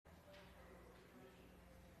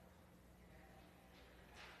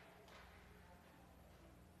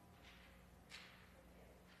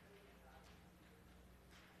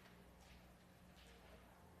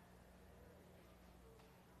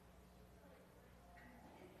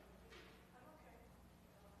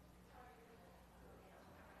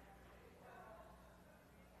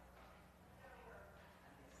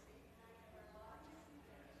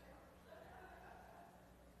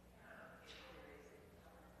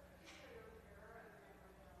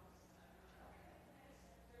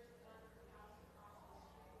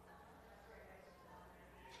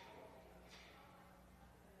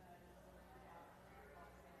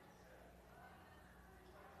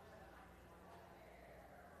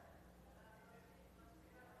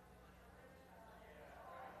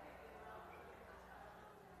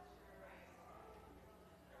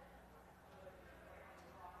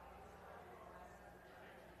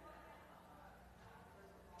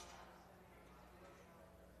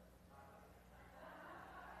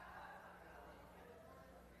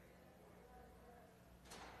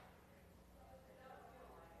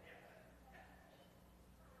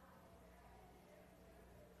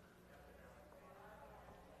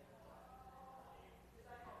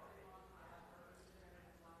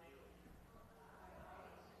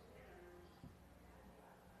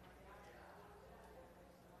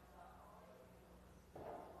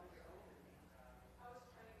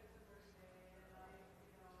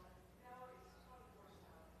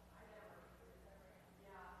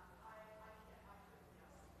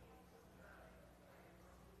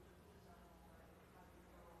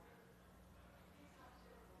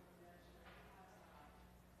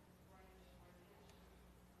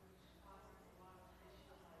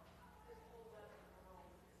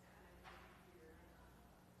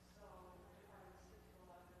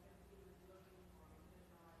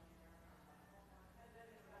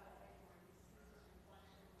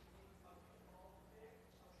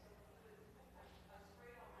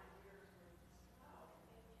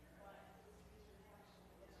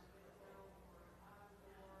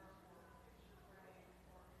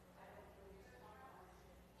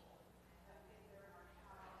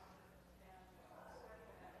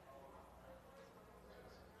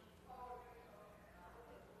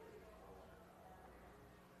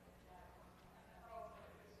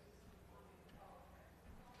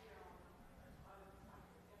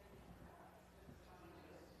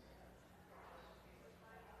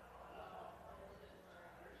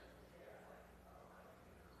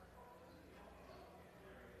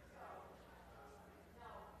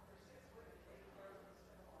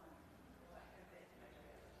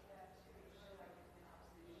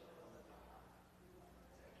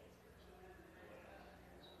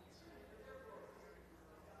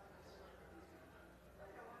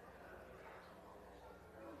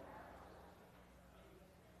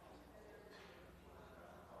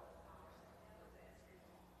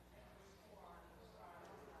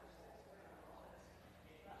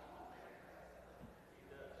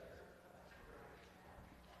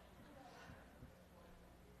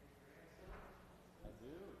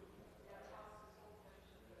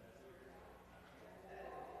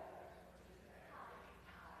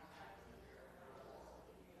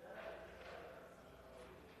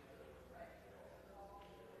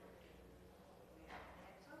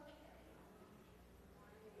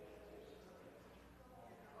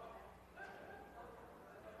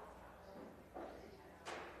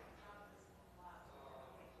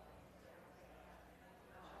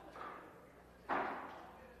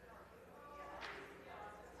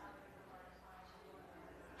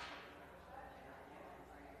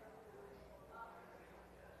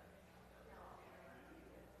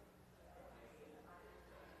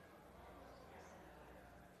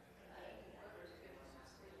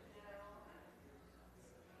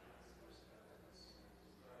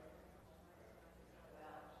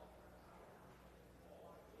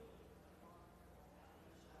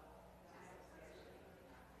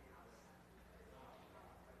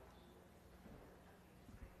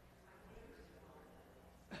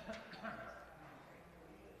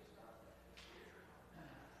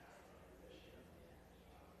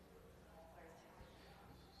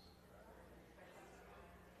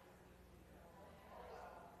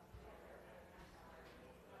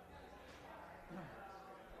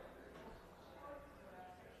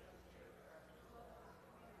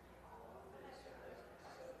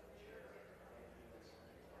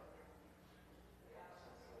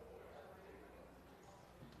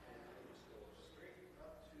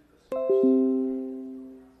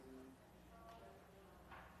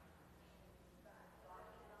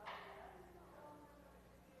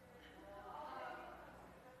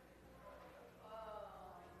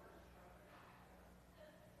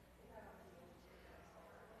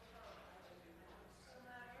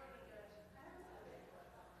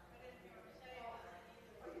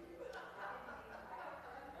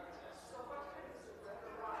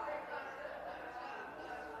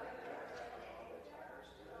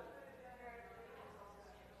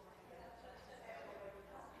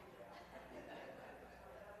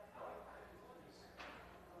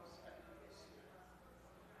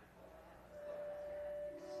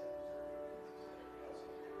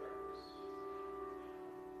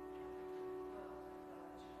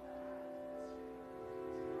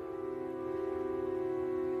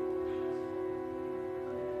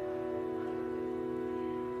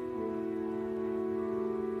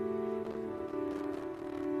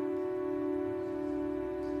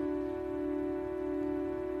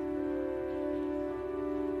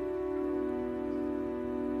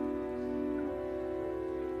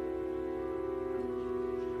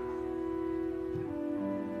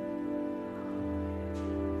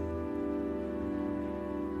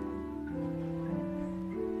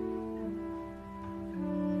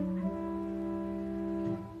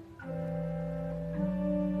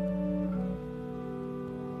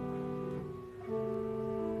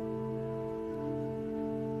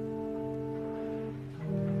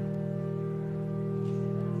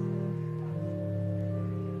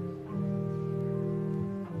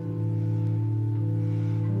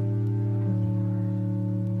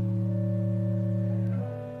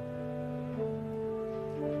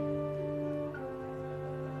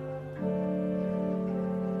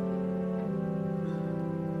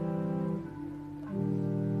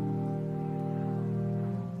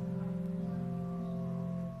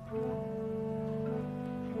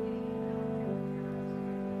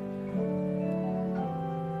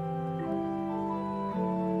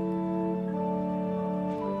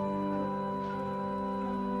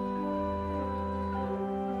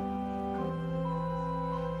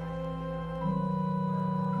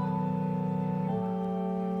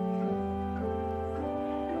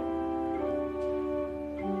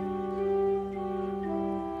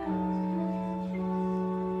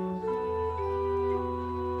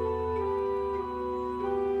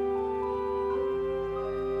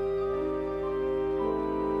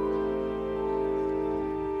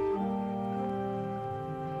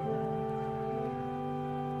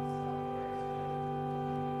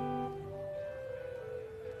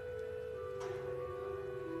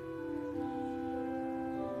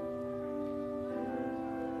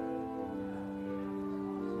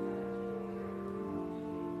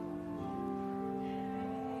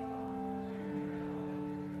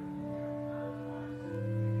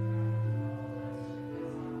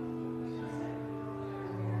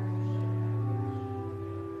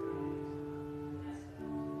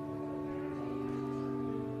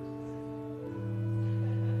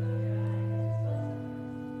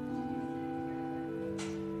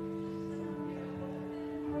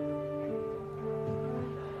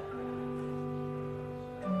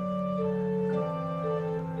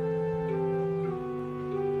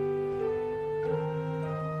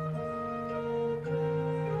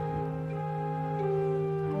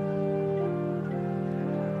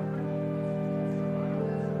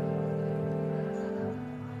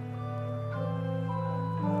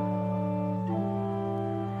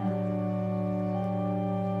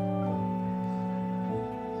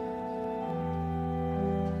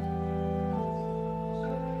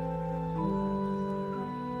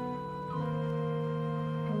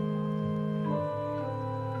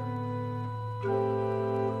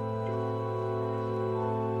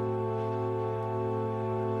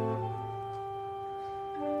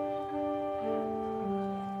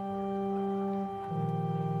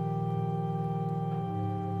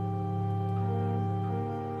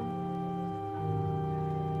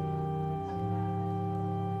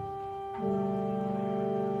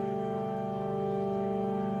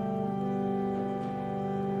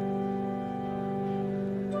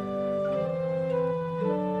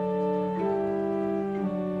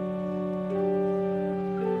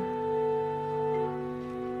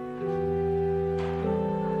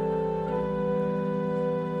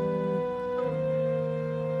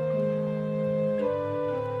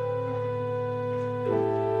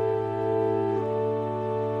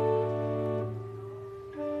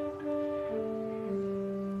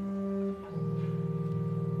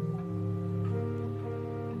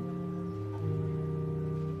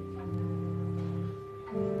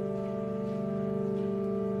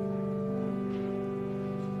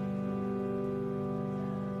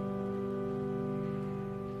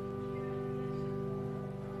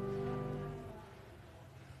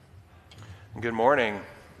Good morning.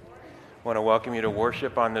 I want to welcome you to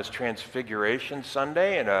worship on this Transfiguration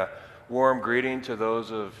Sunday, and a warm greeting to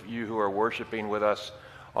those of you who are worshiping with us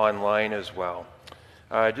online as well.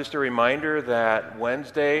 Just a reminder that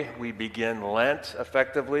Wednesday we begin Lent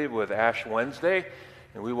effectively with Ash Wednesday,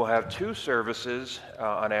 and we will have two services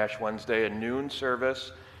on Ash Wednesday, a noon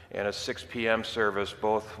service and a 6 p.m. service,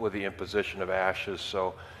 both with the imposition of ashes.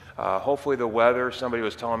 So hopefully the weather, somebody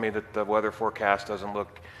was telling me that the weather forecast doesn't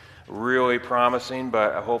look really promising,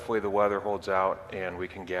 but hopefully the weather holds out and we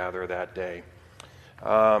can gather that day.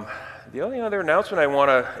 The only other announcement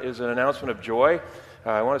is an announcement of joy.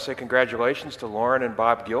 I want to say congratulations to Lauren and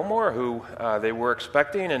Bob Gilmore, who they were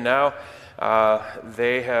expecting, and now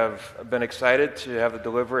they have been excited to have the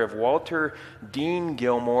delivery of Walter Dean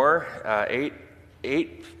Gilmore,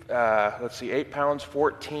 8 pounds,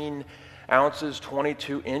 14 ounces,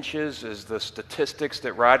 22 inches is the statistics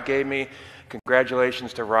that Rod gave me.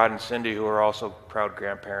 Congratulations to Rod and Cindy, who are also proud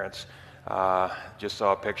grandparents. Just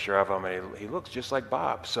saw a picture of him, and he looks just like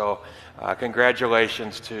Bob. So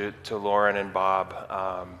congratulations to Lauren and Bob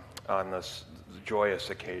on this joyous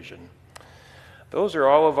occasion. Those are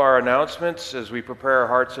all of our announcements. As we prepare our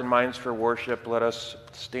hearts and minds for worship, let us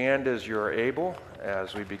stand as you are able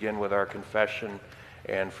as we begin with our confession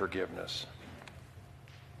and forgiveness.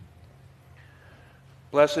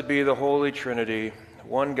 Blessed be the Holy Trinity,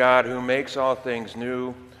 one God who makes all things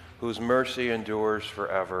new, whose mercy endures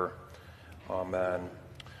forever. Amen.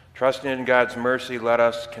 Trusting in God's mercy, let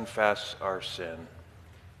us confess our sin.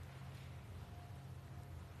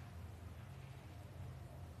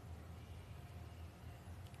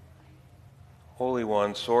 Holy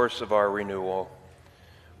One, source of our renewal,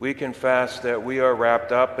 we confess that we are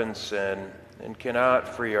wrapped up in sin and cannot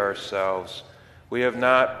free ourselves. We have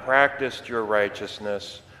not practiced your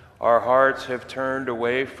righteousness. Our hearts have turned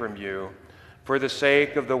away from you. For the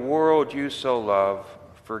sake of the world you so love,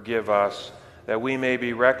 forgive us, that we may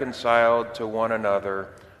be reconciled to one another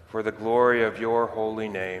for the glory of your holy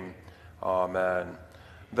name. Amen.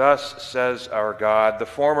 Thus says our God, the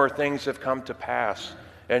former things have come to pass,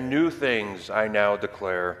 and new things I now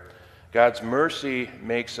declare. God's mercy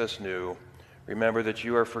makes us new. Remember that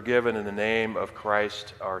you are forgiven in the name of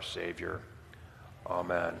Christ our Savior.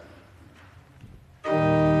 Amen.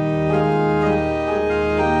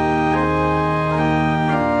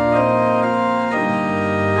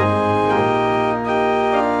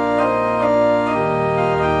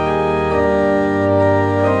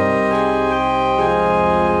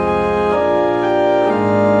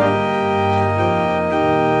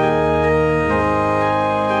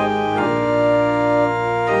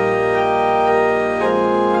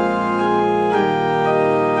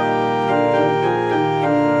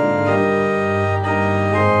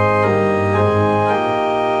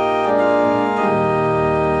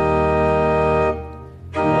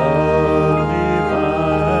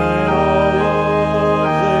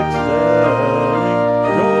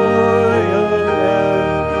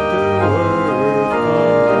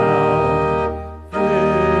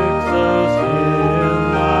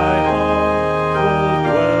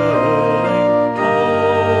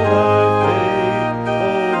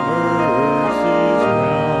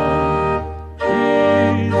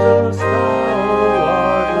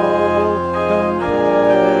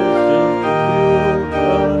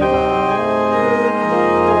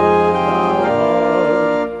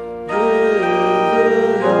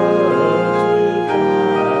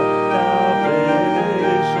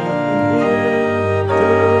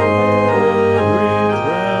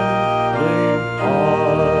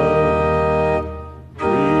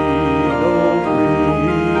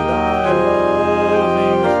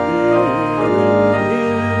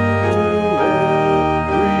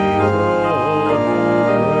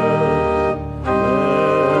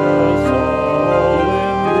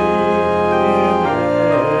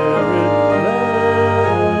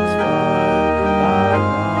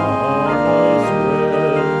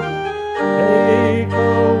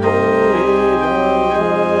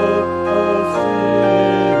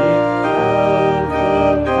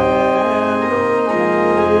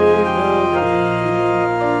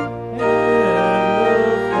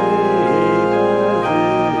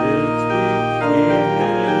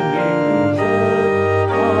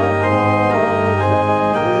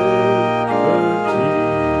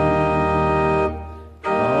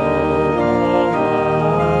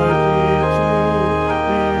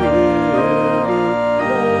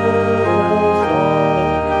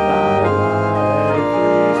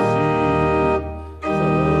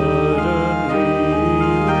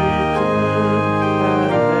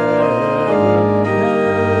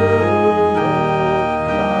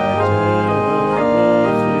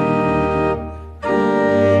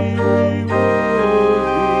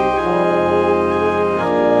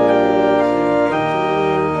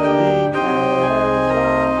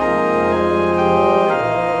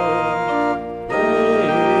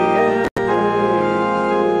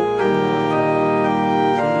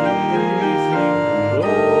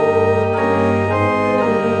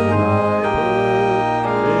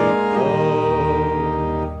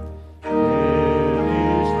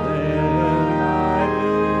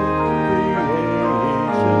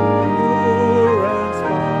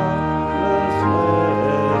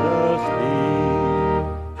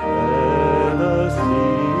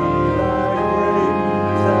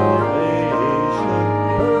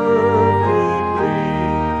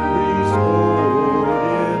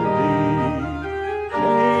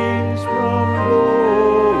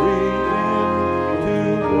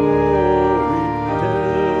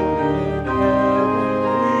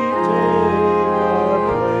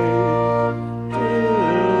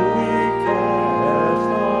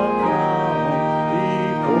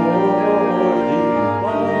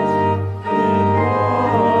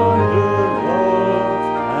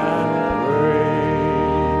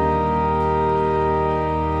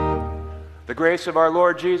 The grace of our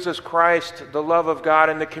Lord Jesus Christ, the love of God,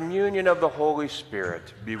 and the communion of the Holy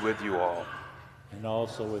Spirit be with you all. And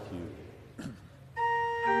also with you.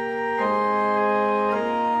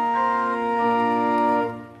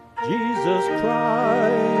 Jesus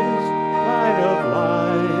Christ, light of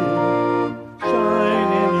life,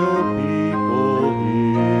 shine in your people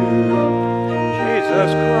here.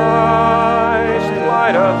 Jesus Christ,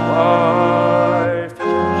 light of life,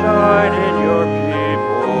 shine in your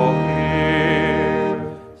people here.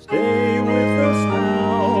 Stay with us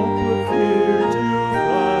now, put fear to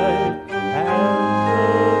flight, as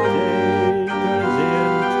the day turns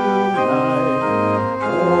into night.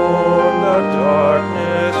 Warm the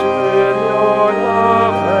darkness with your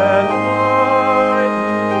love and light.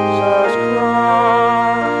 Jesus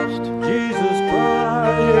Christ, Jesus Christ,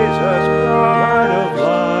 light of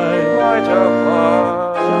light, light of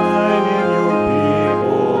light, shine in your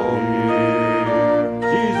people here.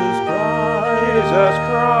 Jesus Christ, Jesus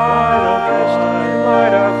Christ,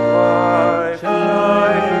 light of light,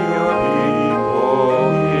 shine in your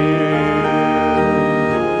people here.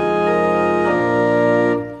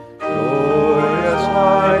 Glorious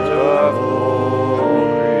light of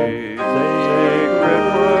glory, sacred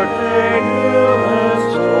word made human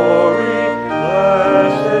story,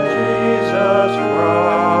 blessed Jesus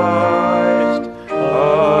Christ,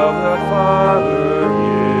 of the Father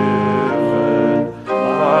given,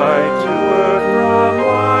 light to earth from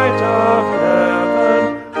light of heaven,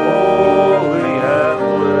 holy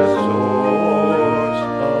endless source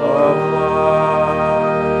of life.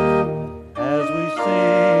 as we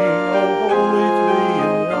sing, O holy three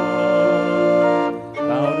in one,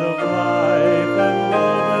 fount of life and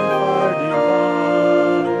love and fire divine.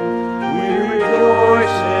 We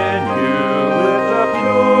rejoice in you with the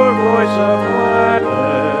pure voice of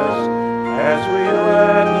gladness, as we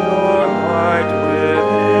let your light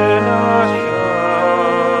within us shine.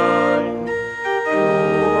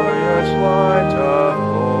 Glorious light of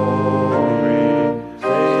glory,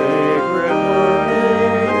 sacred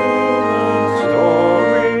burning human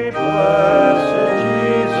story, blessed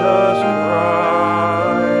Jesus Christ,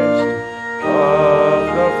 of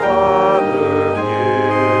the Father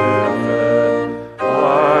given,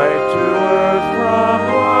 light to earth from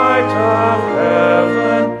light of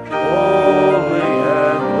heaven, holy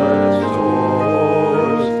endless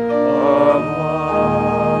source of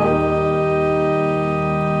life.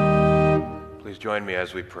 Please join me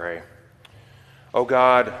as we pray. O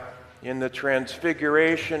God, in the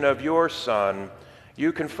transfiguration of your Son,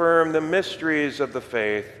 you confirm the mysteries of the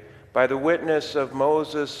faith by the witness of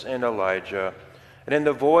Moses and Elijah, and in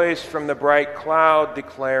the voice from the bright cloud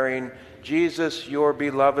declaring, Jesus, your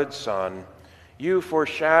beloved Son, you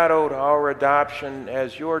foreshadowed our adoption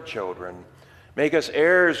as your children. Make us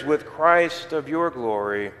heirs with Christ of your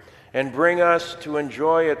glory, and bring us to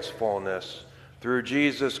enjoy its fullness through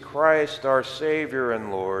Jesus Christ, our Savior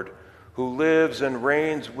and Lord, who lives and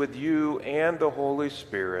reigns with you and the Holy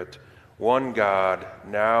Spirit, one God,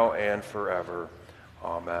 now and forever.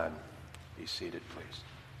 Amen. Be seated, please.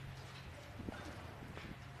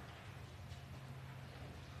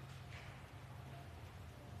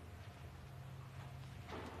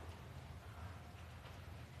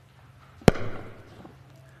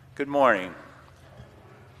 Good morning.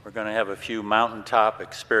 We're going to have a few mountaintop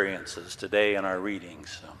experiences today in our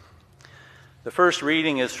readings. The first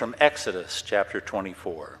reading is from Exodus chapter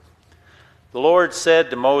 24. The Lord said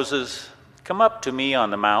to Moses, "Come up to me on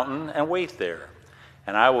the mountain and wait there,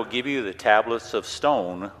 and I will give you the tablets of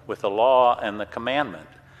stone with the law and the commandment,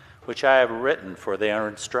 which I have written for their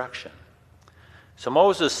instruction." So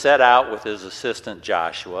Moses set out with his assistant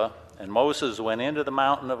Joshua, and Moses went into the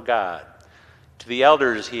mountain of God. To the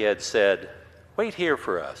elders he had said, "Wait here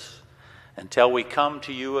for us until we come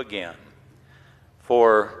to you again.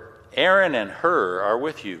 For Aaron and Hur are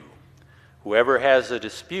with you. Whoever has a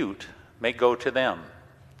dispute may go to them."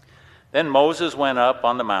 Then Moses went up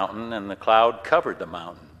on the mountain, and the cloud covered the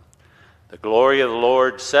mountain. The glory of the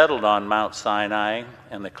Lord settled on Mount Sinai,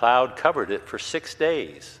 and the cloud covered it for 6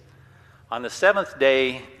 days. On the seventh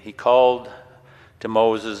day he called to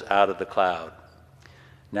Moses out of the cloud.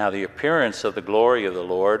 Now the appearance of the glory of the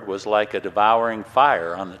Lord was like a devouring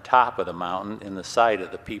fire on the top of the mountain in the sight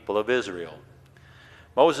of the people of Israel.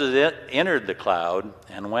 Moses entered the cloud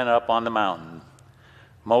and went up on the mountain.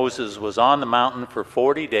 Moses was on the mountain for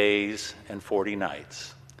 40 days and 40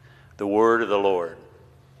 nights. The word of the Lord.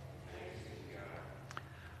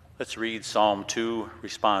 Let's read Psalm 2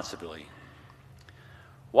 responsibly.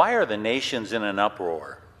 Why are the nations in an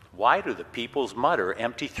uproar? Why do the peoples mutter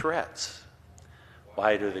empty threats?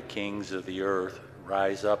 Why do the kings of the earth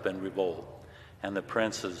rise up and revolt, and the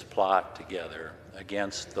princes plot together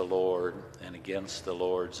against the Lord and against the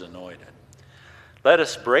Lord's anointed. Let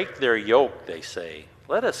us break their yoke, they say.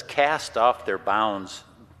 Let us cast off their bonds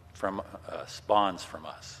from us.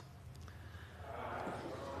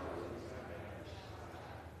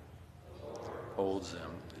 Holds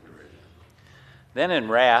them. Then in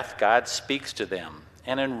wrath, God speaks to them,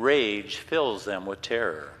 and in rage fills them with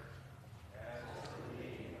terror.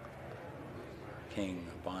 King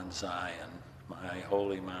upon Zion, my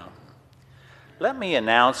holy mountain. Let me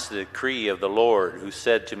announce the decree of the Lord, who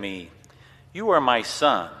said to me, You are my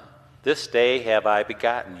son. This day have I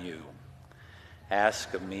begotten you.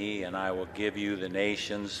 Ask of me, and I will give you the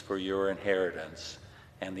nations for your inheritance,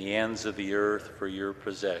 and the ends of the earth for your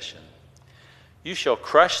possession. You shall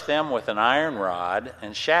crush them with an iron rod,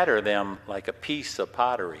 and shatter them like a piece of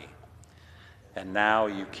pottery. And now,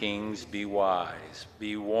 you kings, be wise.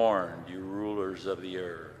 Be warned, you rulers of the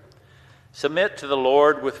earth. Submit to the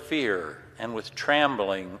Lord with fear, and with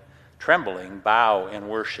trembling bow in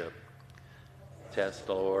worship. Test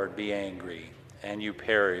the Lord, be angry, and you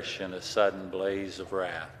perish in a sudden blaze of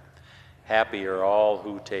wrath. Happy are all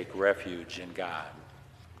who take refuge in God.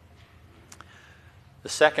 The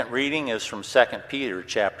second reading is from 2 Peter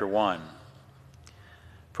chapter 1.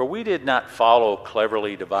 For we did not follow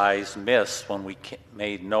cleverly devised myths when we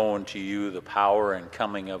made known to you the power and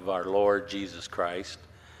coming of our Lord Jesus Christ,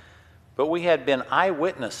 but we had been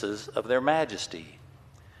eyewitnesses of their majesty.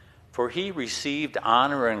 For he received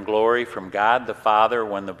honor and glory from God the Father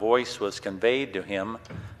when the voice was conveyed to him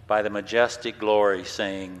by the majestic glory,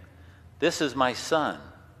 saying, This is my Son,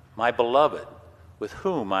 my beloved, with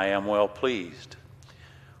whom I am well pleased.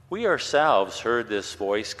 We ourselves heard this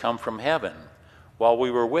voice come from heaven while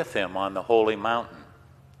we were with him on the holy mountain.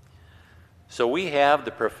 So we have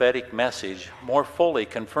the prophetic message more fully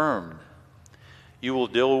confirmed. You will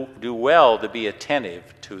do well to be attentive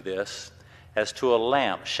to this as to a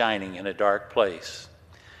lamp shining in a dark place,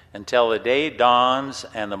 until the day dawns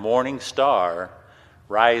and the morning star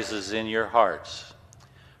rises in your hearts.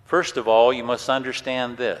 First of all, you must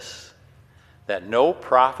understand this, that no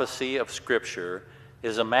prophecy of Scripture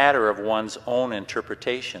is a matter of one's own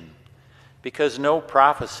interpretation, because no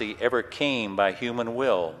prophecy ever came by human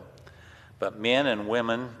will, but men and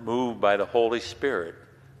women moved by the Holy Spirit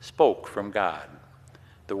spoke from God.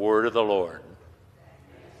 The word of the Lord.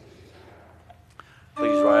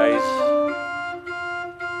 Please rise.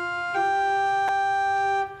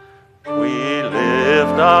 We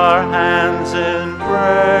lift our hands in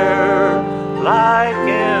prayer like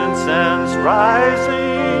incense rising,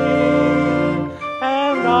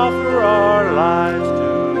 and offer our lives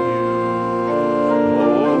to you,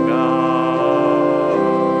 O God.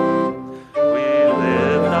 We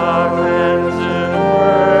lift our hands in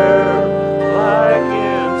prayer like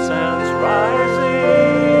incense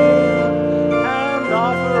rising, and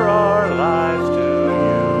offer our lives to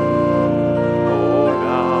you, O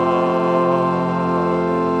God.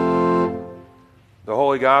 The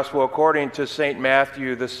Holy Gospel according to St.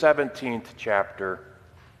 Matthew, the 17th chapter.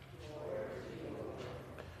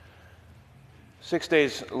 6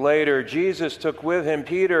 days later, Jesus took with him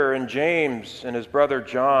Peter and James and his brother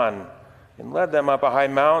John and led them up a high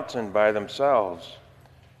mountain by themselves.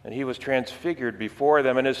 And he was transfigured before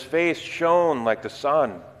them, and his face shone like the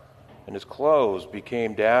sun, and his clothes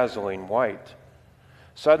became dazzling white.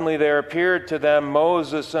 Suddenly there appeared to them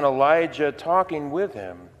Moses and Elijah talking with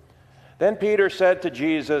him. Then Peter said to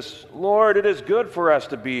Jesus, Lord, it is good for us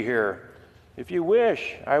to be here. If you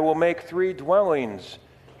wish, I will make 3 dwellings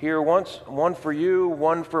here, one for you,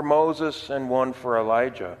 one for Moses, and one for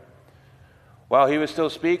Elijah. While he was still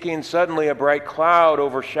speaking, suddenly a bright cloud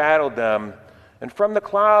overshadowed them, and from the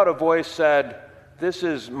cloud a voice said, This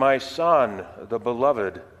is my Son, the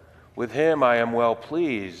beloved. With him I am well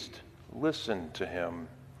pleased. Listen to him.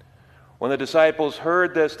 When the disciples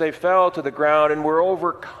heard this, they fell to the ground and were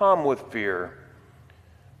overcome with fear.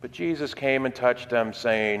 But Jesus came and touched them,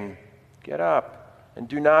 saying, Get up and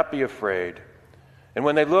do not be afraid. And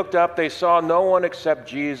when they looked up, they saw no one except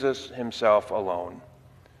Jesus himself alone.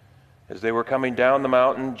 As they were coming down the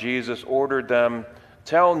mountain, Jesus ordered them,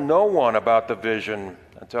 Tell no one about the vision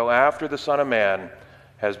until after the Son of Man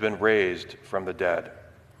has been raised from the dead.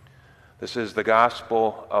 This is the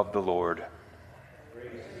gospel of the Lord.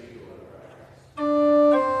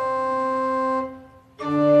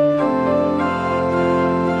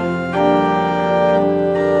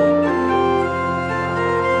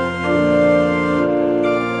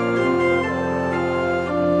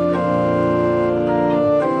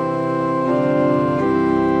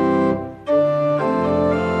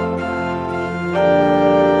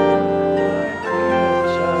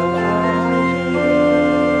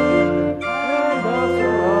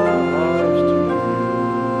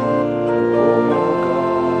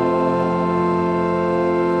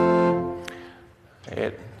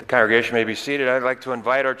 Congregation may be seated. I'd like to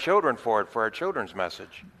invite our children forward for our children's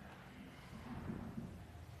message.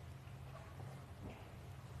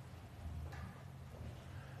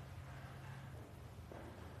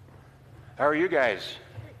 How are you guys?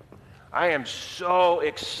 I am so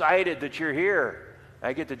excited that you're here.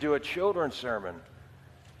 I get to do a children's sermon.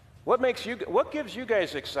 What gives you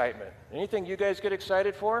guys excitement? Anything you guys get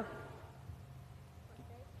excited for?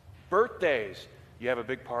 Birthdays. You have a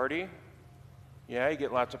big party? Yeah, you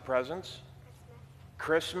get lots of presents.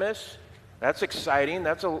 Christmas. That's exciting.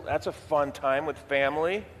 That's a fun time with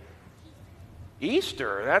family.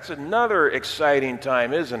 Easter. That's another exciting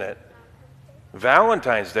time, isn't it?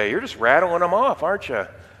 Valentine's Day. You're just rattling them off, aren't you?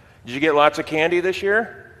 Did you get lots of candy this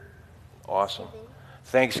year? Awesome.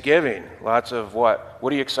 Thanksgiving. Lots of what?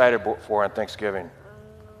 What are you excited for on Thanksgiving?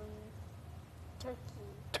 Turkey.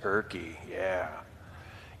 Turkey, yeah.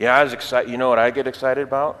 Yeah, I was excited. You know what I get excited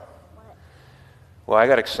about? What? Well, I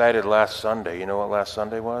got excited last Sunday. You know what last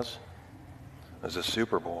Sunday was? It was the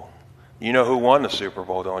Super Bowl. You know who won the Super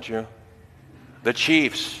Bowl, don't you? The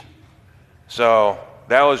Chiefs. So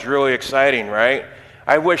that was really exciting, right?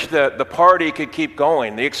 I wish the party could keep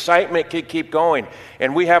going. The excitement could keep going.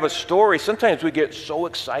 And we have a story. Sometimes we get so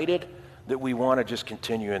excited that we want to just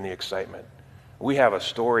continue in the excitement. We have a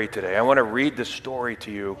story today. I want to read the story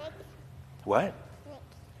to you. What?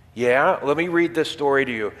 Yeah, let me read this story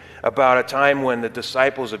to you about a time when the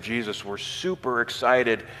disciples of Jesus were super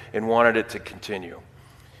excited and wanted it to continue.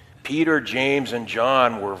 Peter, James, and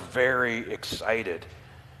John were very excited.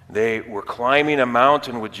 They were climbing a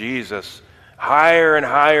mountain with Jesus. Higher and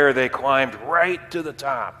higher they climbed right to the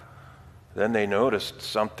top. Then they noticed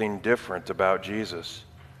something different about Jesus.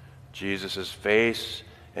 Jesus' face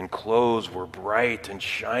and clothes were bright and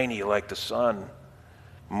shiny like the sun.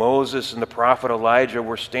 Moses and the prophet Elijah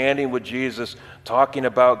were standing with Jesus talking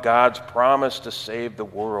about God's promise to save the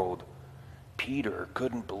world. Peter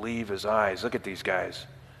couldn't believe his eyes. Look at these guys.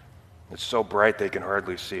 It's so bright they can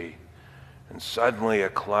hardly see. And suddenly a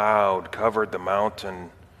cloud covered the mountain,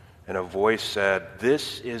 and a voice said,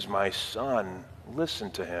 "This is my son.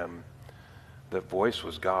 Listen to him." The voice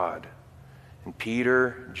was God. And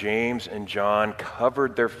Peter, James, and John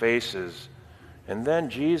covered their faces, and then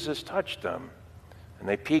Jesus touched them. And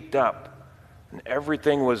they peeked up, and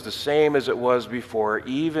everything was the same as it was before,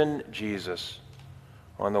 even Jesus.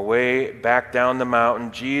 On the way back down the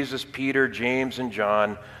mountain, Jesus, Peter, James, and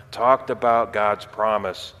John talked about God's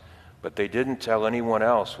promise, but they didn't tell anyone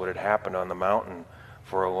else what had happened on the mountain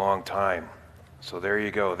for a long time. So there you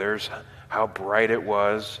go. There's how bright it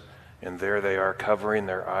was, and there they are covering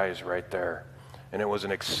their eyes right there. And it was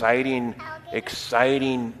an exciting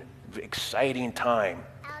time.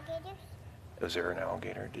 Is there an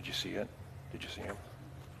alligator? Did you see it? Did you see him?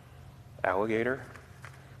 Alligator?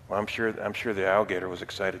 Well, I'm sure the alligator was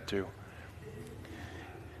excited too.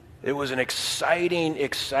 It was an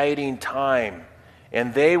exciting time.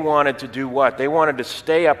 And they wanted to do what? They wanted to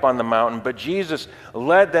stay up on the mountain, but Jesus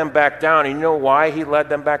led them back down. And you know why he led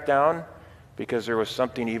them back down? Because there was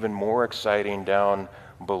something even more exciting down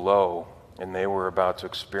below, and they were about to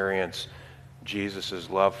experience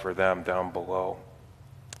Jesus' love for them down below.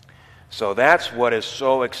 So that's what is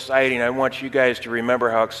so exciting. I want you guys to remember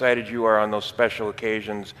how excited you are on those special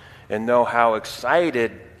occasions and know how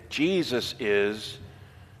excited Jesus is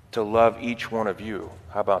to love each one of you.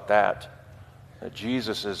 How about that? That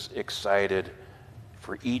Jesus is excited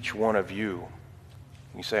for each one of you.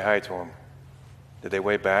 You say hi to them. Did they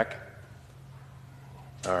wave back?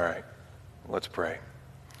 All right. Let's pray.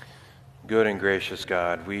 Good and gracious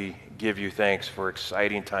God, we give you thanks for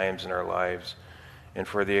exciting times in our lives and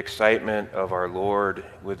for the excitement of our Lord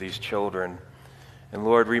with these children. And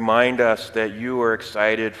Lord, remind us that you are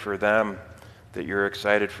excited for them, that you're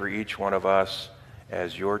excited for each one of us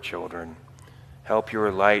as your children. Help your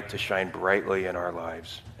light to shine brightly in our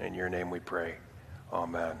lives. In your name we pray.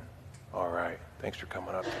 Amen. All right. Thanks for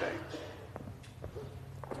coming up today.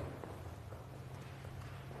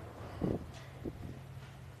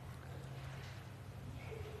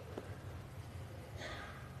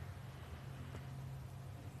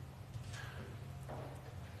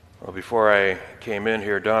 Well, before I came in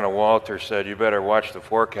here, Donna Walter said, "You better watch the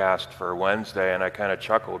forecast for Wednesday," and I kind of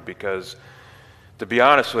chuckled because, to be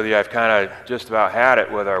honest with you, I've kind of just about had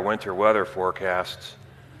it with our winter weather forecasts.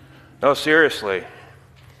 No, seriously.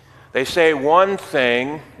 They say one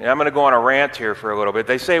thing, and I'm going to go on a rant here for a little bit.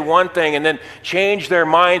 They say one thing and then change their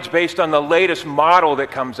minds based on the latest model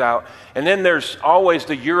that comes out. And then there's always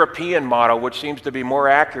the European model, which seems to be more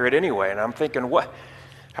accurate anyway. And I'm thinking, what?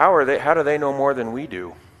 How do they know more than we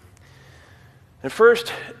do? And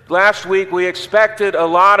first, last week we expected a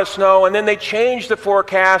lot of snow, and then they changed the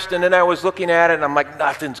forecast, and then I was looking at it, and I'm like,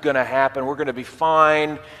 nothing's going to happen. We're going to be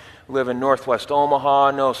fine. We live in northwest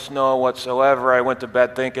Omaha, no snow whatsoever. I went to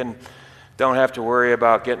bed thinking, don't have to worry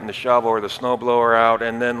about getting the shovel or the snowblower out,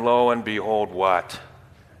 and then lo and behold, what?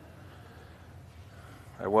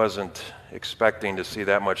 I wasn't expecting to see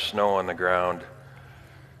that much snow on the ground.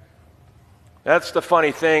 That's the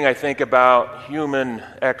funny thing, I think, about human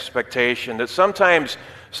expectation, that sometimes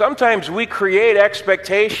we create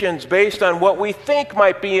expectations based on what we think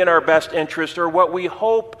might be in our best interest or what we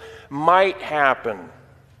hope might happen.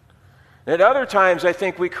 At other times, I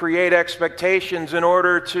think we create expectations in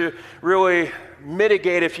order to really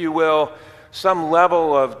mitigate, if you will, some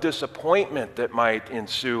level of disappointment that might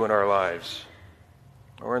ensue in our lives.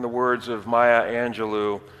 Or in the words of Maya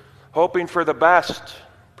Angelou, hoping for the best,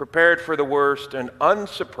 prepared for the worst, and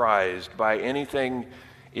unsurprised by anything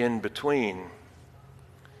in between.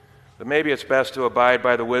 But maybe it's best to abide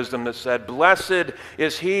by the wisdom that said, "Blessed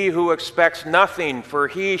is he who expects nothing, for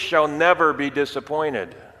he shall never be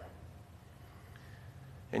disappointed."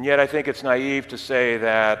 And yet I think it's naive to say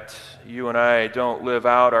that you and I don't live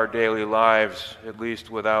out our daily lives, at least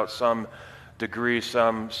without some degree,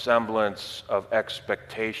 some semblance of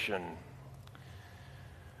expectation.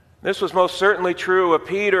 This was most certainly true of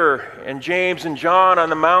Peter and James and John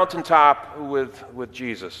on the mountaintop with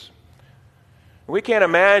Jesus. We can't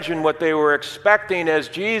imagine what they were expecting as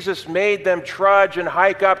Jesus made them trudge and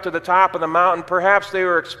hike up to the top of the mountain. Perhaps they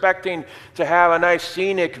were expecting to have a nice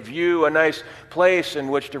scenic view, a nice place in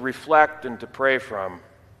which to reflect and to pray from.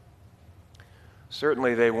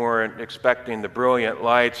 Certainly they weren't expecting the brilliant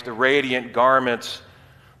lights, the radiant garments,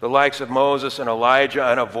 the likes of Moses and Elijah,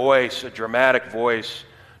 and a voice, a dramatic voice,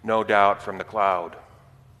 no doubt, from the cloud.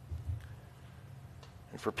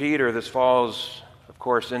 And for Peter, this falls, of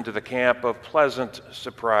course, into the camp of pleasant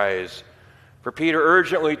surprise. For Peter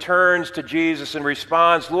urgently turns to Jesus and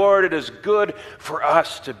responds, "Lord, it is good for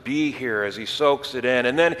us to be here," as he soaks it in.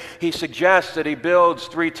 And then he suggests that he builds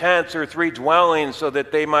 3 tents or 3 dwellings so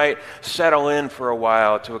that they might settle in for a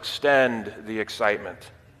while to extend the excitement.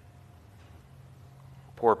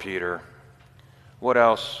 Poor Peter. What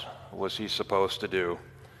else was he supposed to do?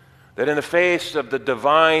 That in the face of the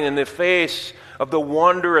divine, in the face of the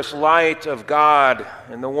wondrous light of God,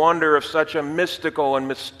 and the wonder of such a mystical and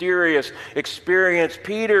mysterious experience,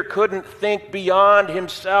 Peter couldn't think beyond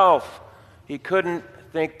himself. He couldn't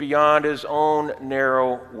think beyond his own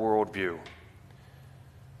narrow worldview.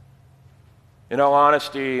 In all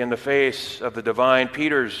honesty, in the face of the divine,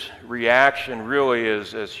 Peter's reaction really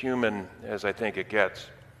is as human as I think it gets.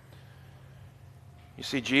 You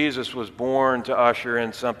see, Jesus was born to usher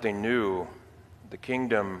in something new, the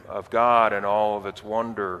kingdom of God and all of its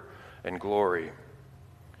wonder and glory.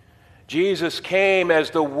 Jesus came as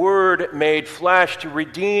the Word made flesh to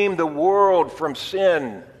redeem the world from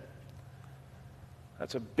sin.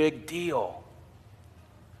 That's a big deal.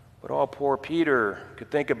 But all poor Peter could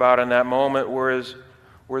think about in that moment were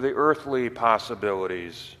the earthly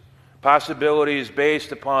possibilities. Possibilities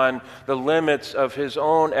based upon the limits of his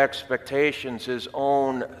own expectations, his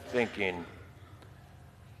own thinking.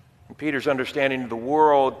 In Peter's understanding of the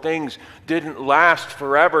world, things didn't last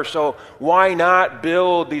forever, so why not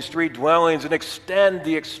build these 3 dwellings and extend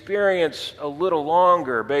the experience a little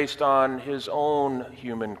longer based on his own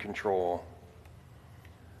human control?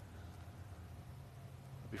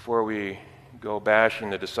 Before we go bashing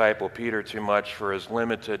the disciple Peter too much for his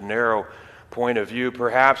limited, narrow point of view,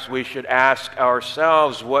 perhaps we should ask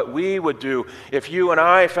ourselves what we would do if you and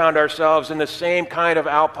I found ourselves in the same kind of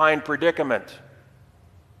alpine predicament.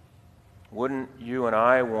 Wouldn't you and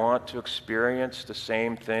I want to experience the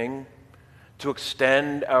same thing? To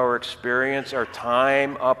extend our experience, our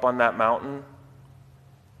time up on that mountain?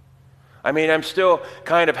 I mean, I'm still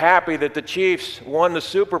kind of happy that the Chiefs won the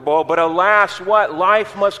Super Bowl, but alas, what?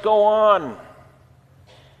 Life must go on.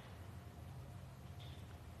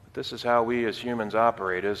 This is how we as humans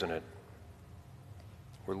operate, isn't it?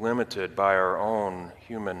 We're limited by our own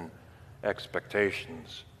human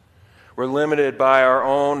expectations. We're limited by our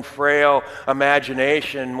own frail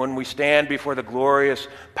imagination when we stand before the glorious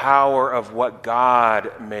power of what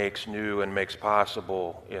God makes new and makes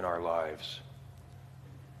possible in our lives.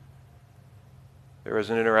 There was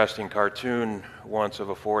an interesting cartoon once of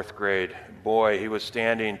a 4th grade boy. He was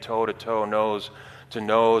standing toe-to-toe, nose to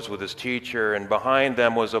nose with his teacher, and behind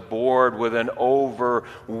them was a board with an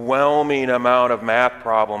overwhelming amount of math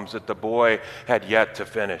problems that the boy had yet to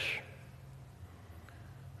finish.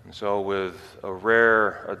 And so with a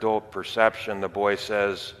rare adult perception, the boy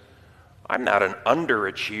says, "I'm not an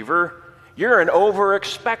underachiever, you're an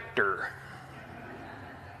overexpector."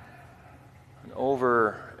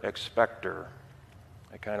 over-expector.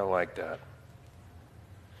 I kind of like that.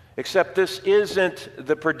 Except this isn't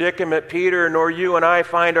the predicament Peter nor you and I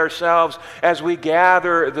find ourselves as we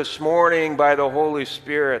gather this morning by the Holy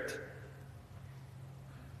Spirit.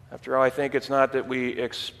 After all, I think it's not that we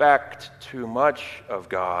expect too much of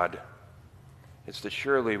God. It's that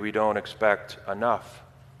surely we don't expect enough,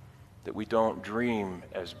 that we don't dream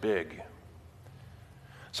as big.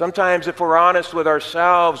 Sometimes, if we're honest with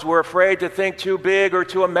ourselves, we're afraid to think too big or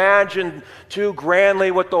to imagine too grandly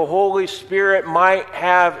what the Holy Spirit might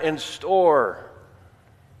have in store.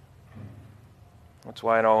 That's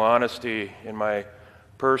why, in all honesty, in my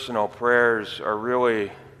personal prayers are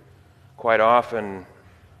really quite often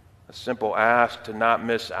a simple ask to not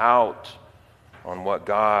miss out on what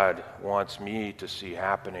God wants me to see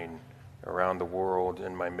happening around the world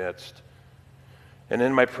in my midst. And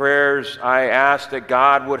in my prayers, I ask that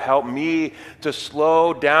God would help me to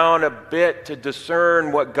slow down a bit to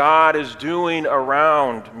discern what God is doing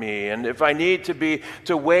around me. And if I need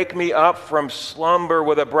to wake me up from slumber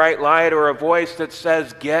with a bright light or a voice that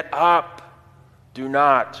says, "Get up, do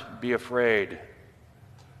not be afraid."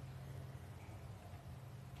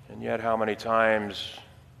 And yet, how many times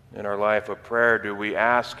in our life of prayer do we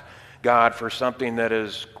ask God for something that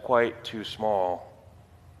is quite too small?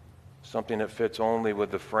 Something that fits only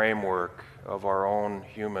with the framework of our own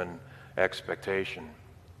human expectation.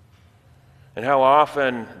 And how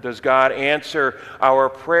often does God answer our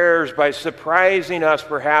prayers by surprising us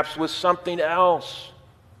perhaps with something else,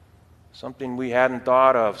 something we hadn't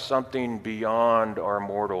thought of, something beyond our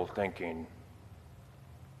mortal thinking?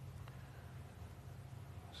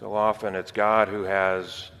 So often it's God who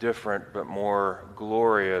has different but more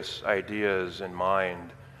glorious ideas in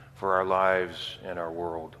mind for our lives and our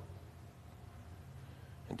world.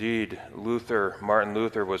 Indeed, Martin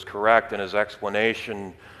Luther was correct in his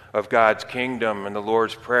explanation of God's kingdom in the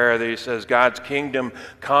Lord's Prayer that he says God's kingdom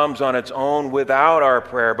comes on its own without our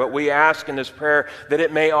prayer, but we ask in this prayer that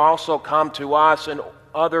it may also come to us, in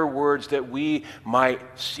other words, that we might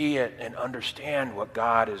see it and understand what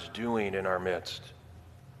God is doing in our midst.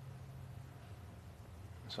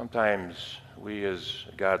 Sometimes we as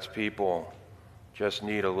God's people just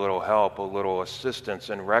need a little help, a little assistance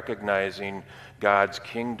in recognizing God's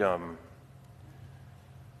kingdom.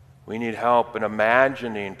 We need help in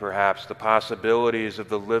imagining, perhaps, the possibilities of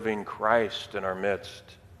the living Christ in our midst.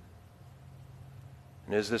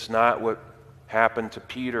 And is this not what happened to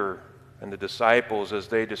Peter and the disciples as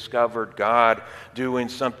they discovered God doing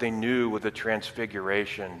something new with the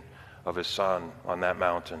transfiguration of his Son on that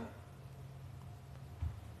mountain?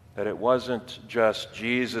 That it wasn't just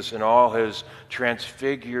Jesus in all his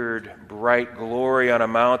transfigured, bright glory on a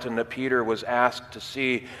mountain that Peter was asked to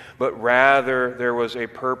see, but rather there was a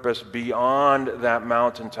purpose beyond that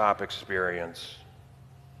mountaintop experience.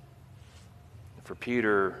 For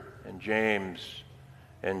Peter and James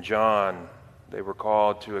and John, they were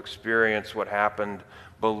called to experience what happened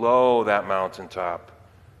below that mountaintop,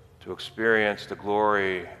 to experience the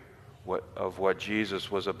glory of what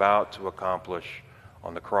Jesus was about to accomplish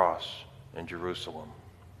on the cross in Jerusalem.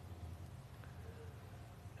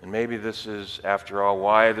 And maybe this is, after all,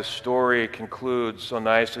 why the story concludes so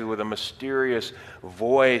nicely with a mysterious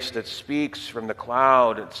voice that speaks from the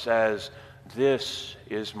cloud and says, "This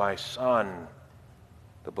is my Son,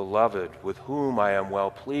 the beloved, with whom I am well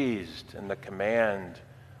pleased." And the command,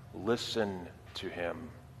 listen to him.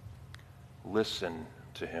 Listen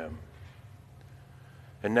to him.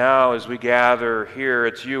 And now, as we gather here,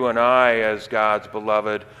 it's you and I, as God's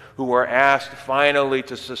beloved, who are asked finally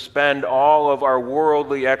to suspend all of our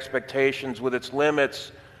worldly expectations with its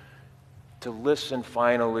limits, to listen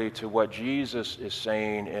finally to what Jesus is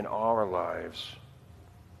saying in our lives.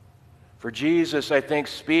 For Jesus, I think,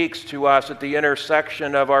 speaks to us at the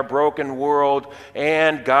intersection of our broken world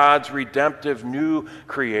and God's redemptive new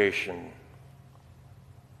creation.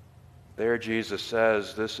 There Jesus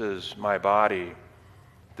says, "This is my body.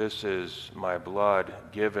 This is my blood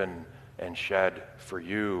given and shed for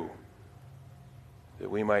you, that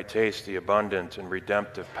we might taste the abundant and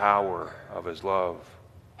redemptive power of his love."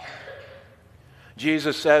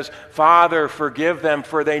 Jesus says, "Father, forgive them,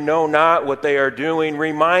 for they know not what they are doing,"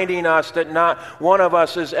 reminding us that not one of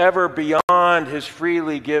us is ever beyond his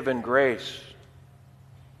freely given grace.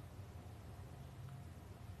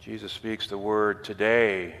 Jesus speaks the word,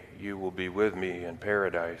 "Today you will be with me in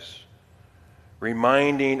paradise,"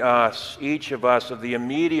 reminding us, each of us, of the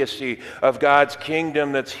immediacy of God's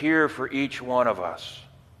kingdom that's here for each one of us.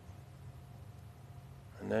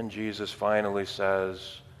 And then Jesus finally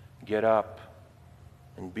says, "Get up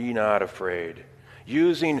and be not afraid.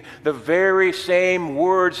 using the very same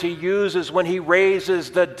words he uses when he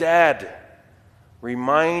raises the dead,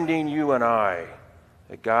 reminding you and I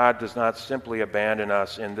that God does not simply abandon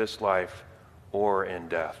us in this life or in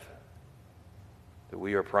death, that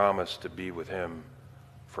we are promised to be with him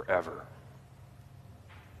forever.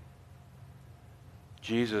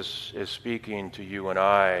 Jesus is speaking to you and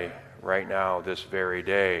I right now, this very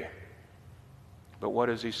day. But what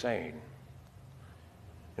is he saying?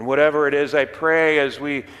 And whatever it is, I pray as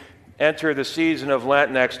we enter the season of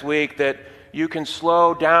Lent next week that you can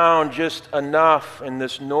slow down just enough in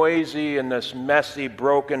this noisy and this messy,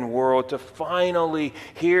 broken world to finally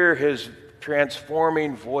hear his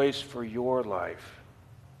transforming voice for your life.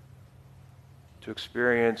 To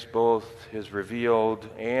experience both his revealed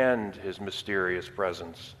and his mysterious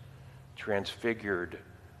presence, transfigured,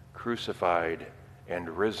 crucified, and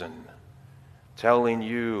risen, telling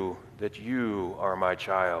you that you are my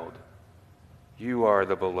child. You are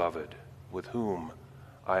the beloved with whom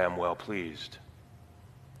I am well pleased.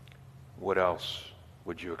 What else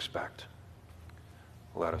would you expect?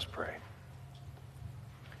 Let us pray.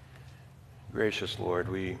 Gracious Lord,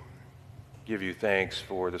 we give you thanks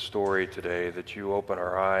for the story today, that you open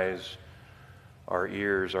our eyes, our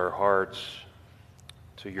ears, our hearts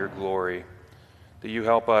to your glory, that you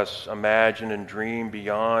help us imagine and dream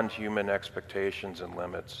beyond human expectations and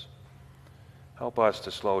limits. Help us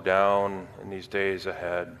to slow down in these days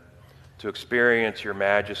ahead, to experience your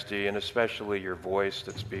majesty and especially your voice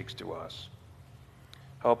that speaks to us.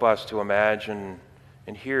 Help us to imagine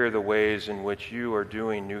and hear the ways in which you are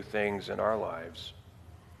doing new things in our lives.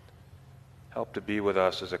 Help to be with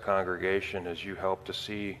us as a congregation as you help to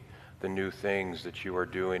see the new things that you are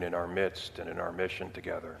doing in our midst and in our mission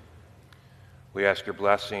together. We ask your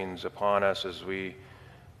blessings upon us as we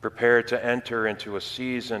prepare to enter into a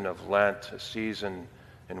season of Lent, a season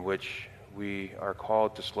in which we are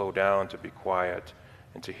called to slow down, to be quiet,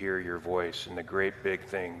 and to hear your voice in the great big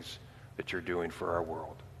things that you're doing for our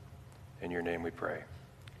world. In your name we pray.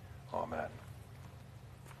 Amen.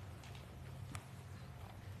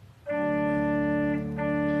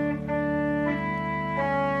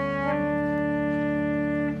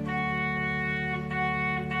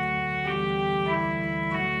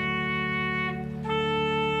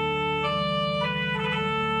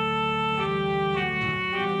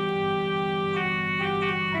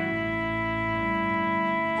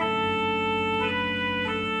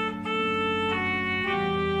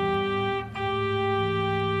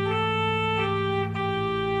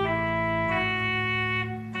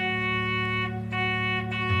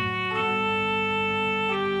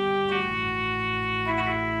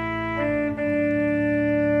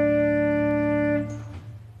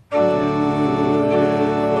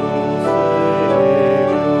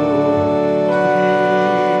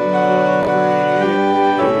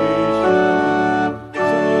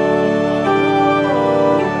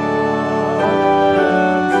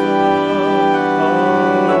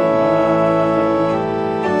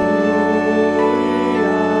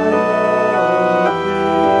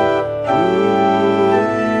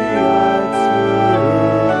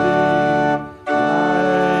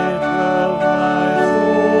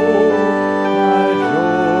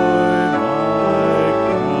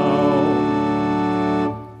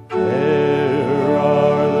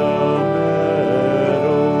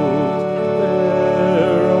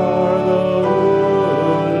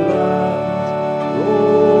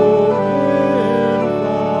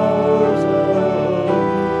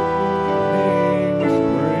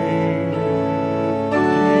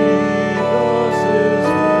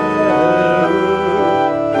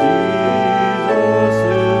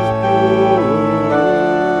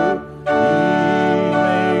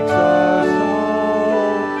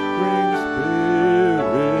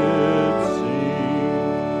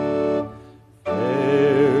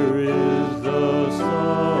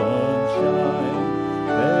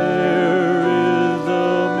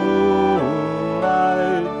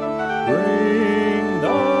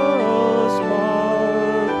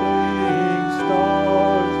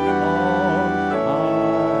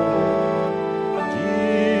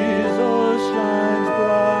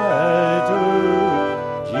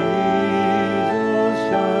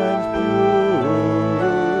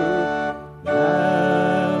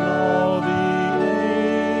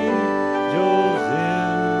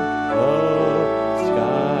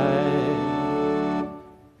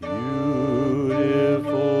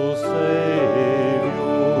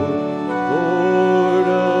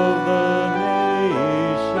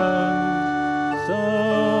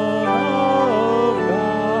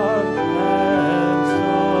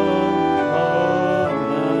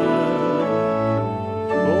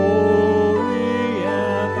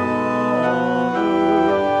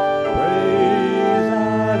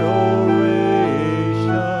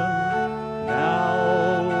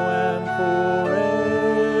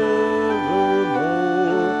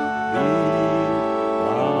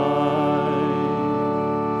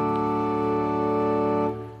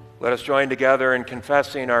 Let us join together in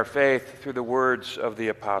confessing our faith through the words of the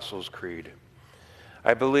Apostles' Creed.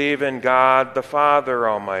 I believe in God, the Father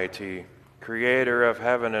Almighty, creator of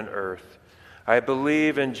heaven and earth. I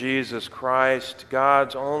believe in Jesus Christ,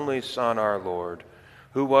 God's only Son, our Lord,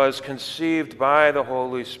 who was conceived by the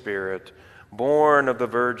Holy Spirit, born of the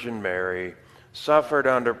Virgin Mary, suffered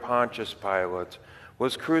under Pontius Pilate,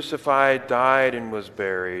 was crucified, died, and was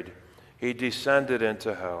buried. He descended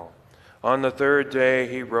into hell. On the third day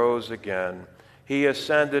he rose again. He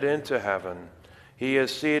ascended into heaven. He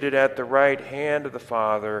is seated at the right hand of the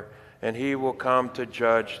Father, and he will come to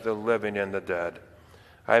judge the living and the dead.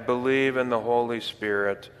 I believe in the Holy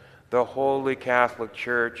Spirit, the Holy Catholic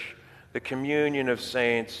Church, the communion of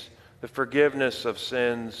saints, the forgiveness of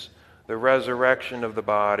sins, the resurrection of the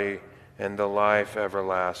body, and the life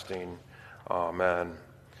everlasting. Amen.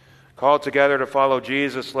 Called together to follow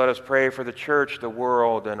Jesus, let us pray for the church, the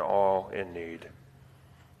world, and all in need.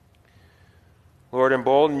 Lord,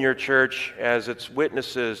 embolden your church as its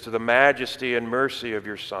witnesses to the majesty and mercy of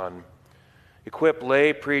your Son. Equip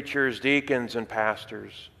lay preachers, deacons, and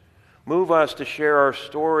pastors. Move us to share our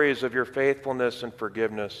stories of your faithfulness and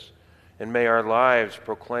forgiveness, and may our lives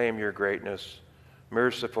proclaim your greatness.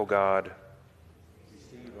 Merciful God,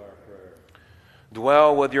 Receive our prayer.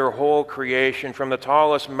 dwell with your whole creation from the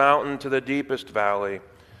tallest mountain to the deepest valley.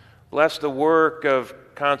 Bless the work of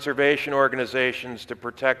conservation organizations to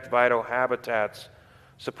protect vital habitats.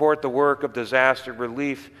 Support the work of disaster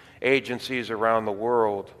relief agencies around the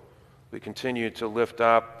world. We continue to lift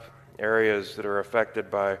up areas that are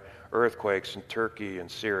affected by earthquakes in Turkey and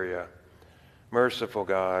Syria. Merciful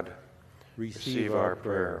God, receive our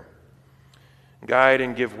prayer. Guide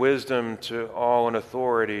and give wisdom to all in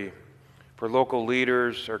authority, for local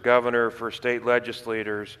leaders, our governor, for state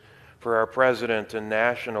legislators, for our president and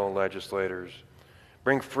national legislators.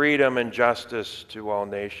 Bring freedom and justice to all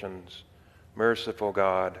nations. Merciful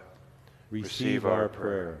God, Receive our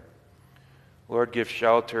prayer. Lord, give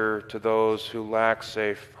shelter to those who lack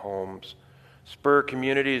safe homes. Spur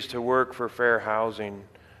communities to work for fair housing.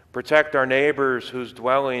 Protect our neighbors whose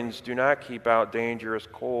dwellings do not keep out dangerous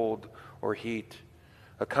cold or heat.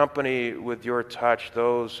 Accompany with your touch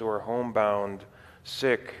those who are homebound,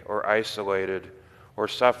 sick, or isolated, or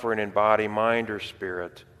suffering in body, mind, or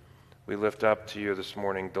spirit. We lift up to you this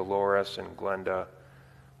morning Dolores and Glenda.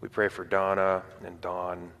 We pray for Donna and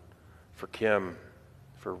Dawn, for Kim,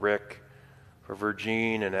 for Rick, for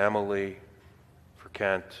Virgine and Emily, for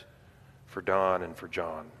Kent, for Don, and for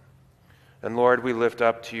John. And Lord, we lift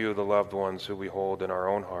up to you the loved ones who we hold in our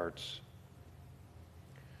own hearts.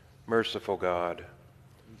 Merciful God,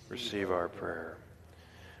 receive our prayer.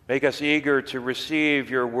 Make us eager to receive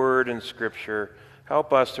your word and scripture.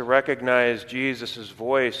 Help us to recognize Jesus'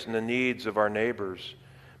 voice in the needs of our neighbors.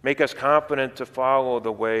 Make us confident to follow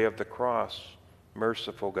the way of the cross.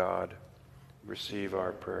 Merciful God, receive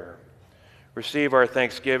our prayer. Receive our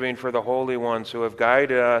thanksgiving for the holy ones who have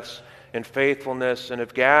guided us in faithfulness and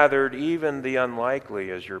have gathered even the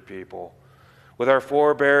unlikely as your people. With our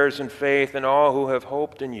forebears in faith and all who have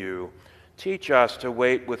hoped in you, teach us to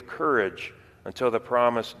wait with courage until the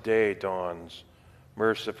promised day dawns.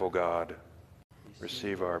 Merciful God,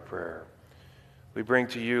 receive our prayer. We bring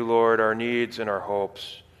to you, Lord, our needs and our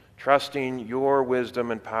hopes, trusting your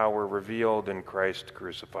wisdom and power revealed in Christ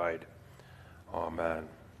crucified. Amen.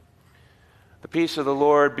 The peace of the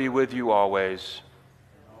Lord be with you always.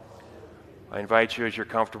 I invite you, as you're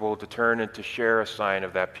comfortable, to turn and to share a sign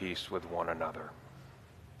of that peace with one another.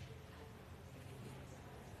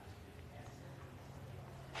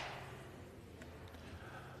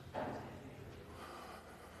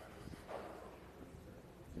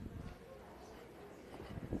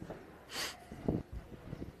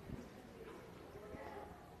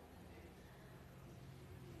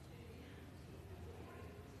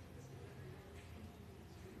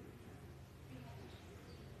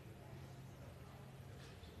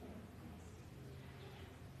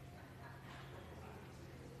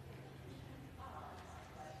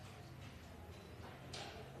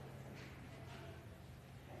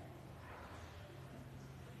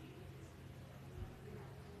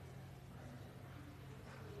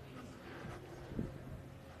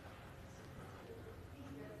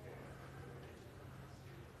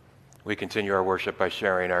 We continue our worship by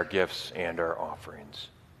sharing our gifts and our offerings.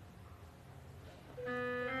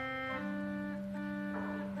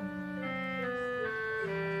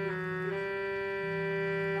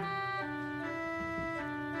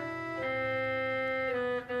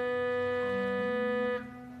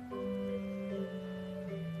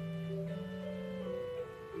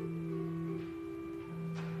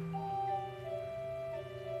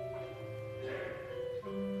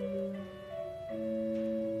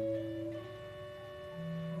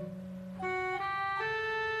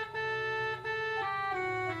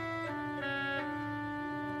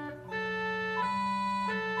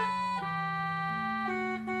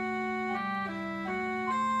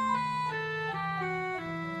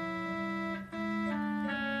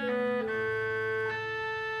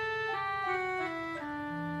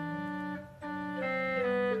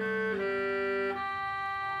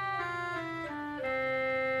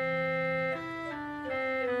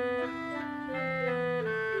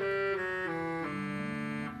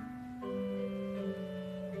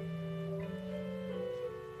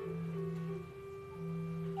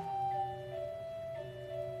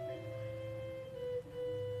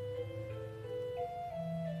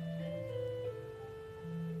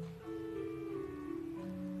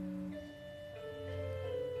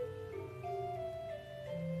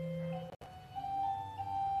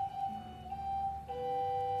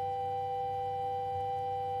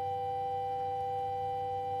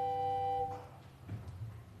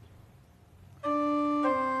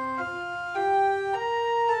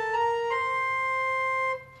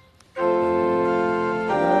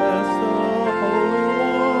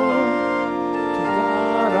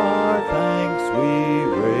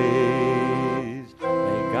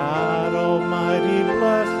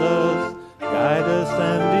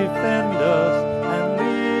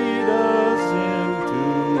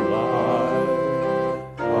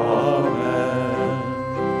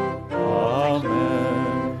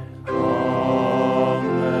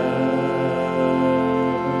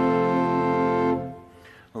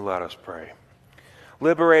 us pray.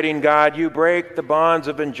 Liberating God, you break the bonds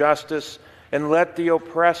of injustice and let the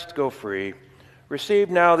oppressed go free. Receive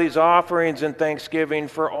now these offerings in thanksgiving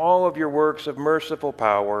for all of your works of merciful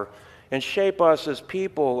power, and shape us as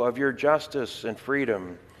people of your justice and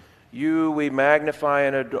freedom. You we magnify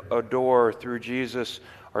and adore through Jesus,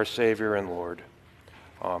 our Savior and Lord.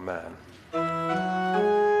 Amen.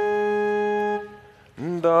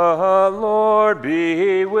 The Lord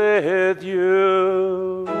be with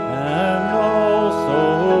you. And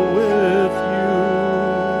also with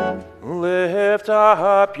you. Lift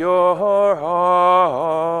up your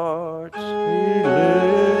hearts. We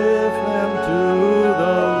lift them to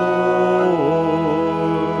the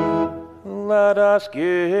Lord. Let us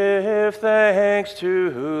give thanks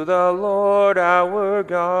to the Lord our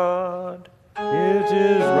God. It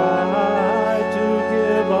is right to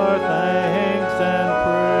give our thanks and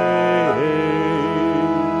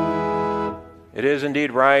praise. It is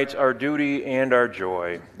indeed right, our duty and our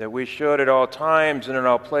joy, that we should at all times and in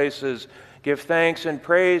all places give thanks and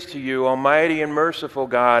praise to you, Almighty and merciful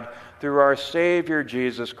God, through our Savior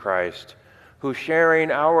Jesus Christ, who, sharing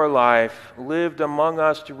our life, lived among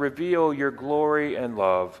us to reveal your glory and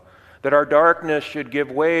love, that our darkness should give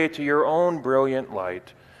way to your own brilliant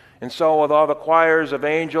light. And so, with all the choirs of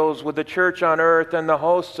angels, with the church on earth and the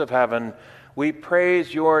hosts of heaven, we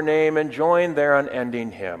praise your name and join their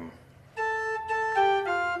unending hymn.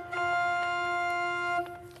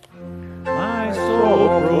 My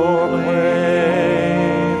soul proclaims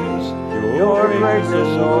your greatness,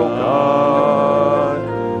 O God.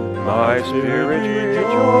 My spirit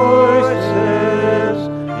rejoices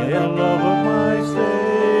in the love of my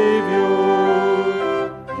Savior.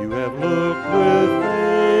 You have looked with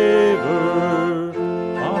favor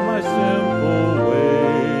on my simple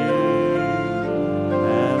way,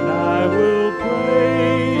 and I will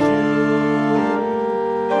praise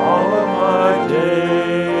you all of my days.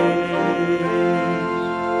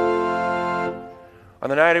 On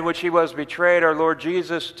the night in which he was betrayed, our Lord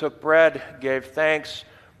Jesus took bread, gave thanks,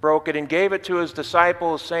 broke it, and gave it to his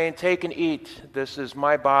disciples, saying, "Take and eat. This is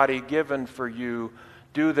my body given for you.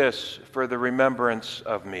 Do this for the remembrance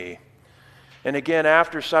of me." And again,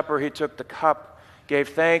 after supper, he took the cup, gave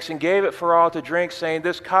thanks, and gave it for all to drink, saying,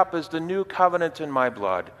 "This cup is the new covenant in my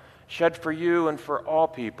blood, shed for you and for all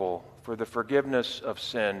people for the forgiveness of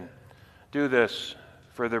sin. Do this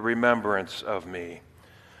for the remembrance of me."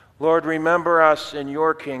 Lord, remember us in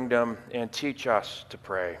your kingdom and teach us to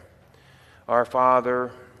pray. Our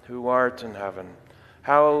Father, who art in heaven,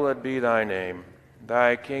 hallowed be thy name.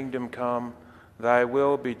 Thy kingdom come, thy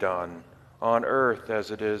will be done, on earth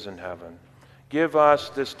as it is in heaven. Give us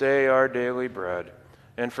this day our daily bread,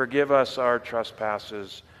 and forgive us our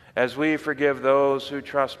trespasses, as we forgive those who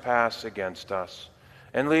trespass against us.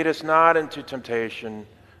 And lead us not into temptation,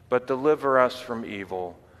 but deliver us from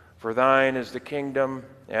evil. For thine is the kingdom,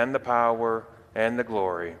 and the power, and the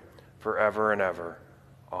glory, forever and ever.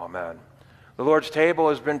 Amen. The Lord's table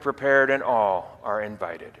has been prepared, and all are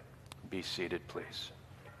invited. Be seated, please.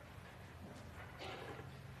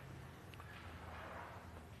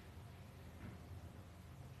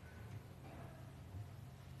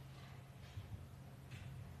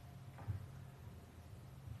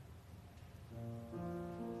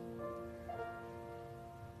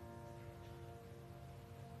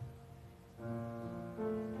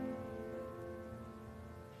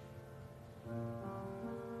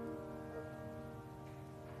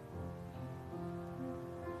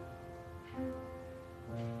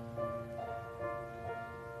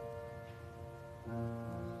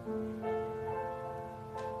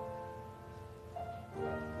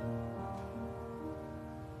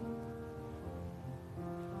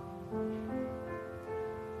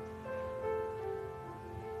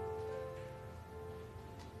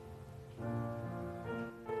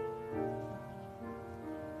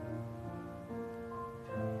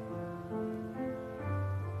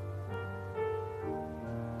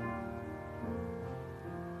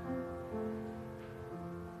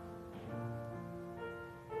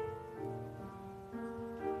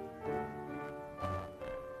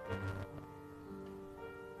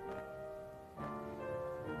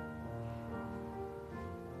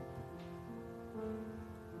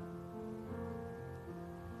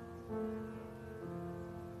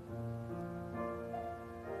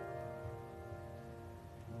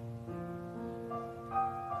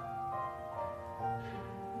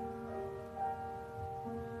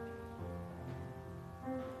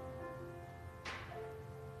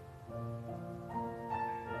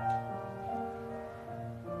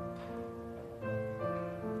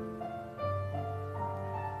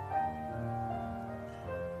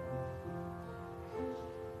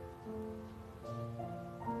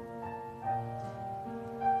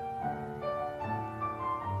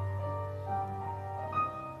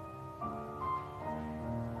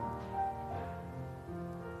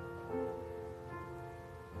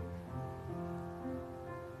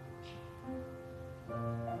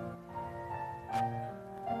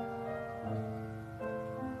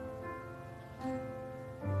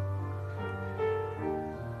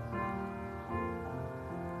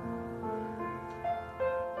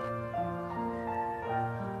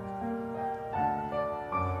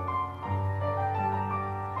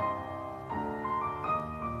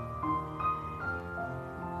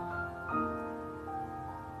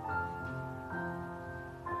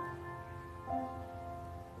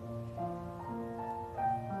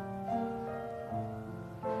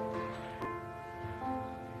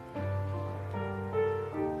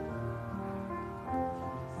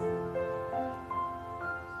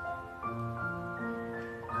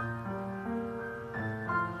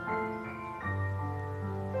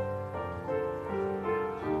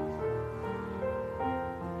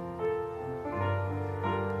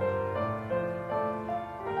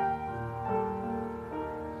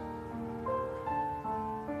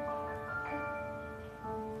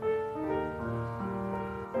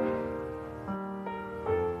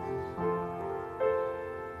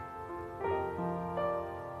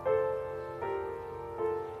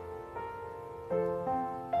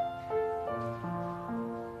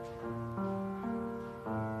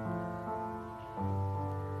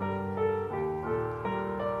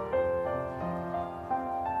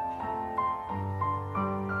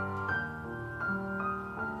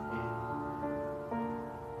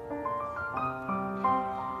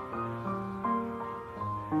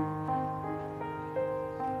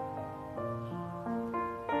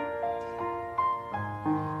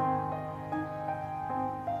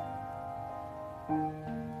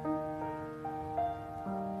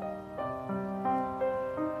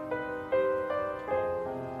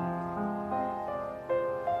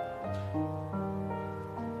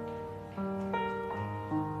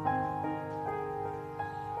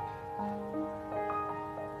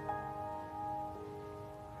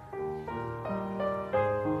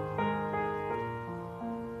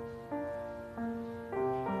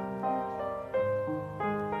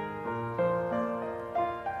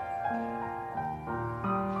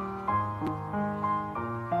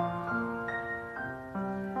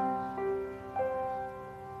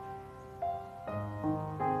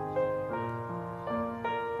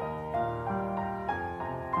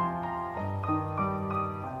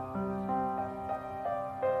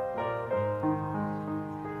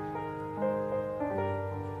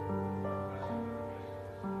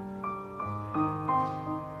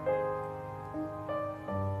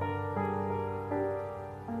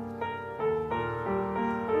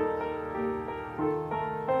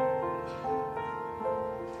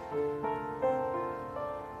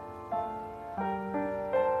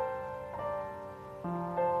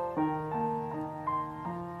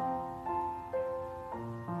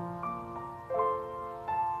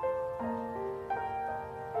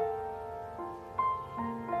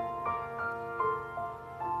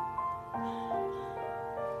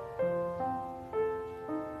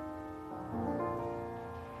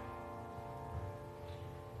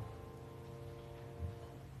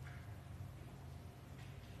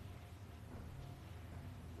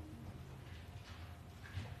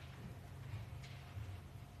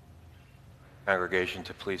 Congregation,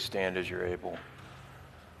 to please stand as you're able.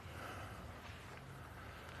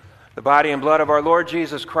 The body and blood of our Lord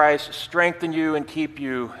Jesus Christ strengthen you and keep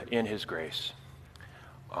you in his grace.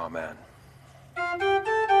 Amen.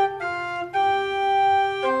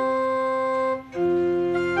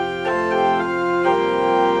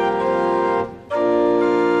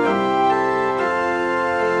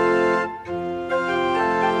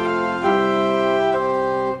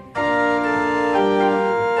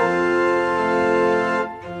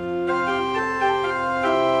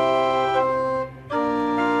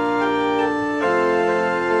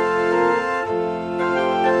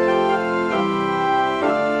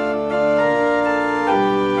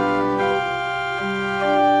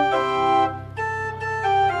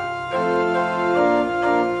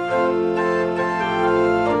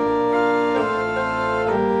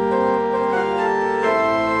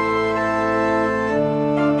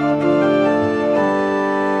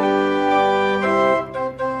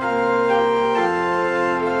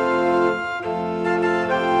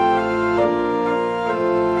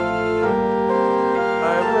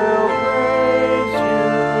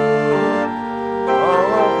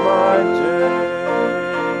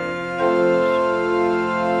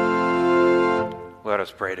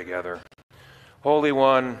 Pray together. Holy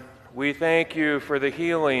One, we thank you for the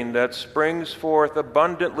healing that springs forth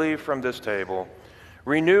abundantly from this table.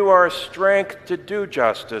 Renew our strength to do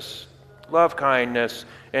justice, love kindness,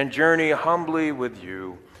 and journey humbly with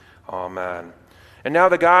you. Amen. And now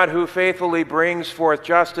the God who faithfully brings forth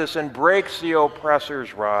justice and breaks the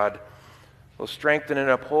oppressor's rod will strengthen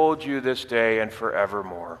and uphold you this day and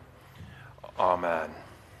forevermore. Amen.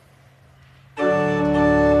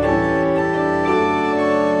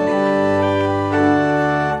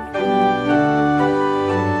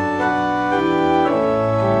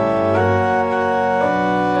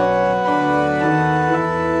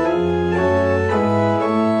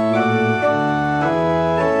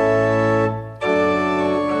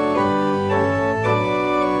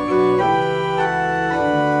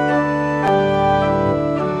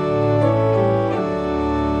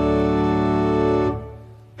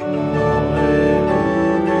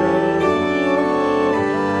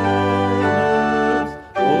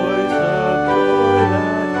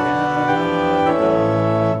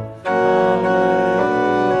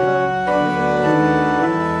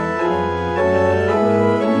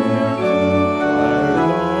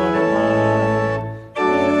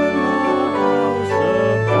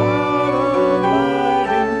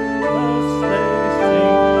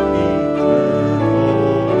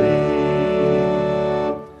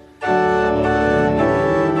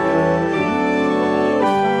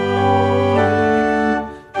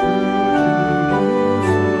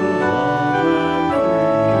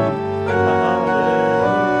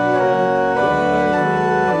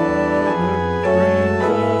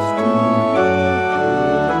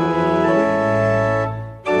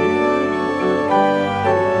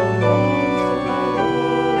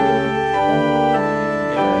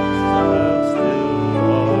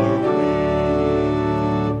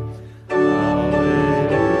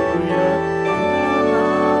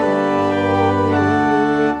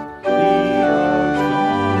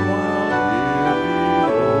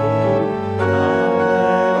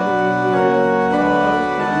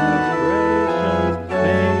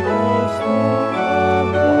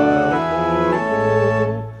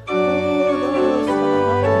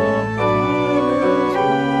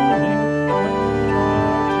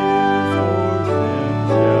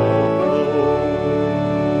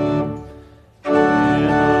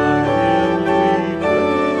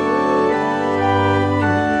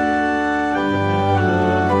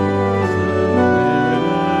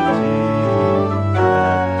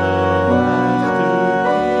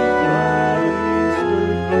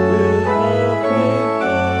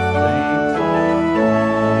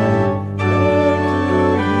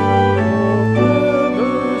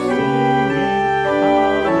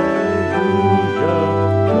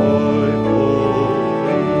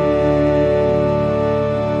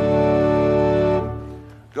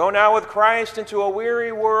 Now with Christ into a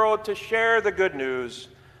weary world to share the good news.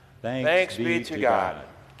 Thanks be to God.